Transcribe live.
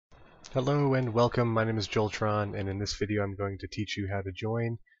Hello and welcome, my name is Joltron, and in this video I'm going to teach you how to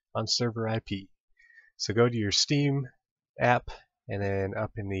join on server IP. So go to your Steam app, and then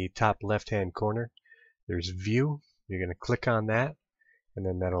up in the top left hand corner there's View. You're going to click on that, and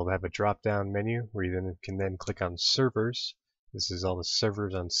then that'll have a drop down menu where you can click on Servers. This is all the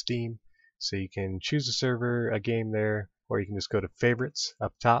servers on Steam, so you can choose a server, a game there, or you can just go to Favorites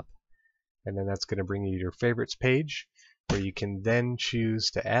up top, and then that's going to bring you to your Favorites page, where you can then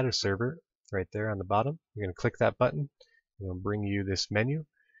choose to add a server right there on the bottom. You're going to click that button, and it'll bring you this menu.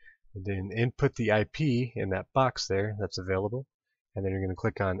 And then input the IP in that box there that's available, and then you're going to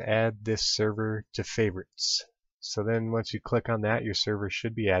click on Add this server to Favorites. So then once you click on that, your server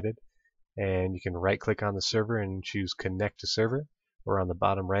should be added, and you can right click on the server and choose Connect to Server, or on the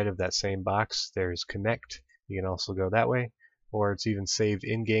bottom right of that same box there's Connect. You can also go that way, or it's even saved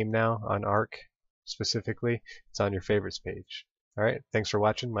in-game now on ARK. Specifically, it's on your favorites page. Alright, thanks for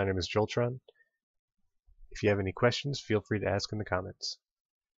watching. My name is Joltron. If you have any questions, feel free to ask in the comments.